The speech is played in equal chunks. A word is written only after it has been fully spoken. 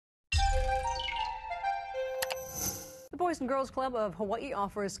Boys and Girls Club of Hawaii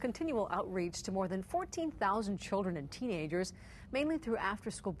offers continual outreach to more than 14,000 children and teenagers, mainly through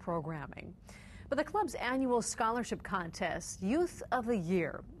after-school programming. But the club's annual scholarship contest, Youth of the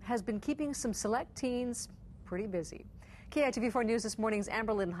Year, has been keeping some select teens pretty busy. KITV4 News This Morning's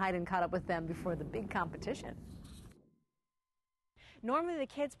Amberlynn Hayden caught up with them before the big competition. Normally the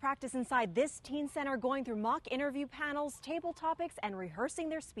kids practice inside this teen center, going through mock interview panels, table topics, and rehearsing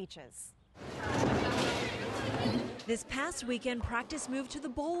their speeches. This past weekend, practice moved to the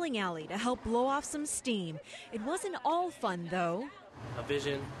bowling alley to help blow off some steam. It wasn't all fun, though. A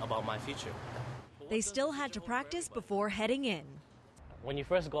vision about my future. They still had to practice before heading in. When you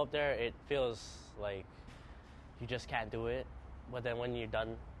first go up there, it feels like you just can't do it. But then when you're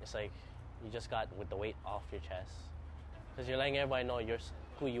done, it's like you just got with the weight off your chest. Because you're letting everybody know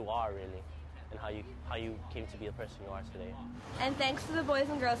who you are, really, and how you came to be the person you are today. And thanks to the Boys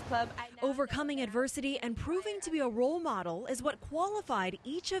and Girls Club. Overcoming adversity and proving to be a role model is what qualified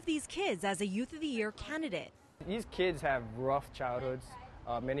each of these kids as a Youth of the Year candidate. These kids have rough childhoods.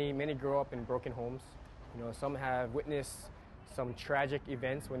 Many grow up in broken homes. Some have witnessed some tragic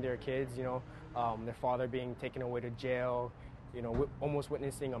events when they were kids. Their father being taken away to jail. Almost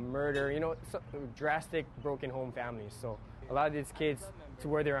witnessing a murder. Drastic broken home families. So a lot of these kids, to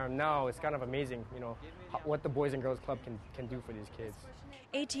where they are now, it's kind of amazing. What the Boys and Girls Club can do for these kids.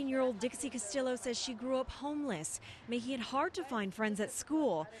 18-year-old Dixie Castillo says she grew up homeless, making it hard to find friends at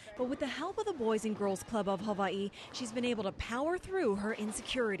school. But with the help of the Boys and Girls Club of Hawaii, she's been able to power through her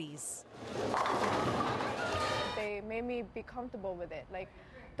insecurities. They made me be comfortable with it. Like,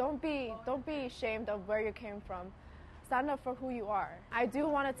 don't be ashamed of where you came from. Stand up for who you are. I do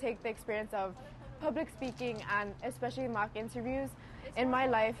want to take the experience of public speaking and especially mock interviews in my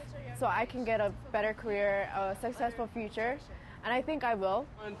life so I can get a better career, a successful future, and I think I will.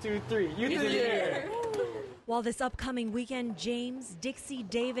 1, 2, 3, Youth of the Year! While this upcoming weekend, James, Dixie,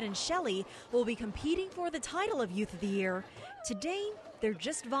 David, and Shelley will be competing for the title of Youth of the Year. Today, they're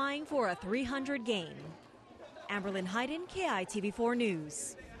just vying for a 300 game. Amberlynn Hayden, KITV4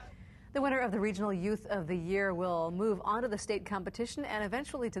 News. The winner of the Regional Youth of the Year will move on to the state competition and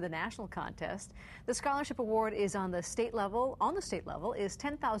eventually to the national contest. The scholarship award is on the state level. On the state level is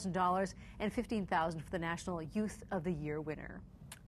 $10,000 and $15,000 for the National Youth of the Year winner.